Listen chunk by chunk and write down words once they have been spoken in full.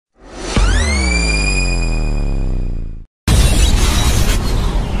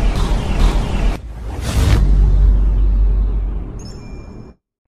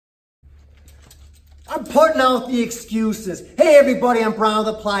the excuses. Hey everybody, I'm Brian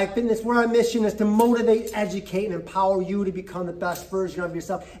with Applied Fitness, where our mission is to motivate, educate, and empower you to become the best version of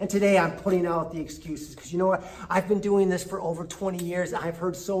yourself. And today I'm putting out the excuses, because you know what? I've been doing this for over 20 years. I've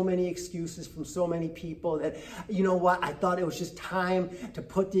heard so many excuses from so many people that, you know what? I thought it was just time to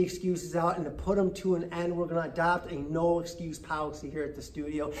put the excuses out and to put them to an end. We're going to adopt a no excuse policy here at the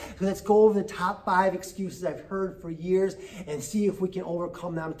studio. So let's go over the top 5 excuses I've heard for years and see if we can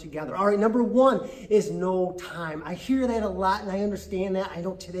overcome them together. All right, number 1 is no time. I hear that a lot and I understand that. I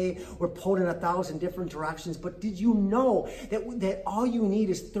know today we're pulled in 1,000 different directions, but did you know that all you need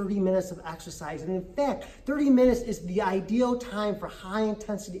is 30 minutes of exercise? And in fact, 30 minutes is the ideal time for high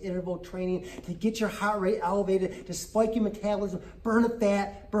intensity interval training to get your heart rate elevated, to spike your metabolism, burn the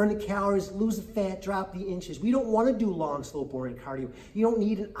fat, burn the calories, lose the fat, drop the inches. We don't want to do long, slow, boring cardio. You don't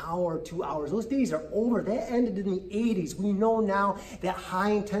need an hour or 2 hours. Those days are over. That ended in the 80s. We know now that high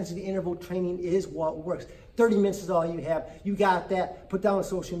intensity interval training is what works. 30 minutes is all you have. You got that. Put down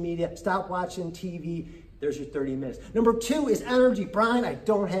social media. Stop watching TV. There's your 30 minutes. Number 2 is energy. Brian, I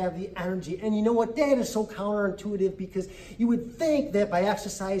don't have the energy. And you know what? That is so counterintuitive, because you would think that by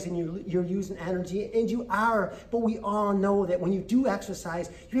exercising you're using energy, and you are, but we all know that when you do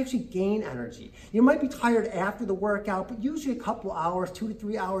exercise, you actually gain energy. You might be tired after the workout, but usually a couple hours, 2 to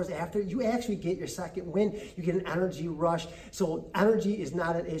 3 hours after, you actually get your second wind. You get an energy rush. So energy is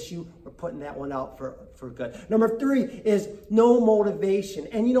not an issue. We're putting that one out for good. Number 3 is no motivation.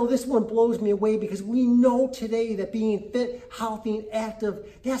 And you know, this one blows me away, because we know today that being fit, healthy, and active,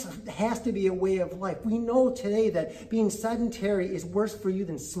 that has to be a way of life. We know today that being sedentary is worse for you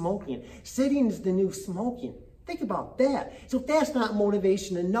than smoking. Sitting is the new smoking. Think about that. So if that's not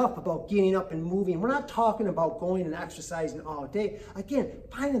motivation enough about getting up and moving, we're not talking about going and exercising all day. Again,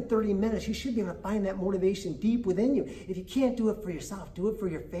 finding 30 minutes, you should be able to find that motivation deep within you. If you can't do it for yourself, do it for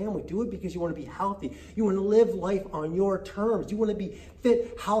your family. Do it because you want to be healthy. You want to live life on your terms. You want to be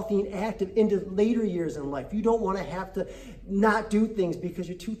fit, healthy, and active into later years in life. You don't want to have to not do things because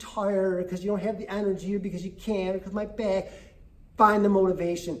you're too tired, or because you don't have the energy, or because you can't, or because my back. Find the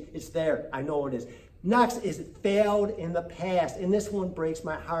motivation. It's there. I know it is. Next is failed in the past. And this one breaks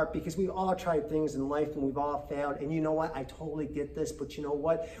my heart, because we've all tried things in life and we've all failed. And you know what? I totally get this, but you know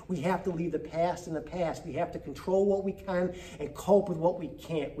what? We have to leave the past in the past. We have to control what we can and cope with what we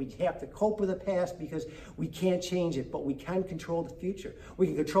can't. We have to cope with the past because we can't change it, but we can control the future. We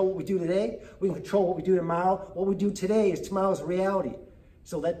can control what we do today. We can control what we do tomorrow. What we do today is tomorrow's reality.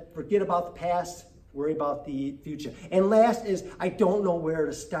 So forget about the past. Worry about the future. And last is, I don't know where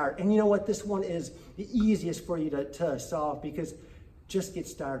to start. And you know what? This one is the easiest for you to solve, because just get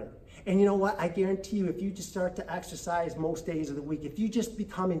started. And you know what? I guarantee you, if you just start to exercise most days of the week, if you just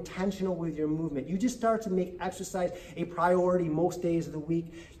become intentional with your movement, you just start to make exercise a priority most days of the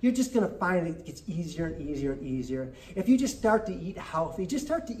week, you're just going to find it gets easier and easier and easier. If you just start to eat healthy, just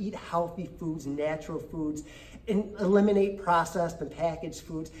start to eat healthy foods, natural foods, and eliminate processed and packaged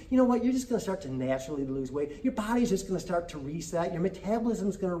foods, you know what? You're just going to start to naturally lose weight. Your body's just going to start to reset. Your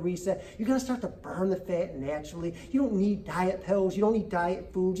metabolism's going to reset. You're going to start to burn the fat naturally. You don't need diet pills. You don't need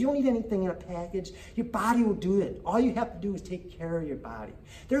diet foods. You don't need anything in a package. Your body will do it. All you have to do is take care of your body.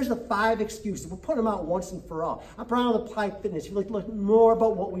 There's the 5 excuses. We'll put them out once and for all. I'm Brian with Applied Fitness. If you'd like to learn more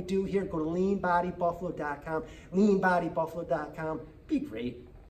about what we do here, go to leanbodybuffalo.com, leanbodybuffalo.com. Be great.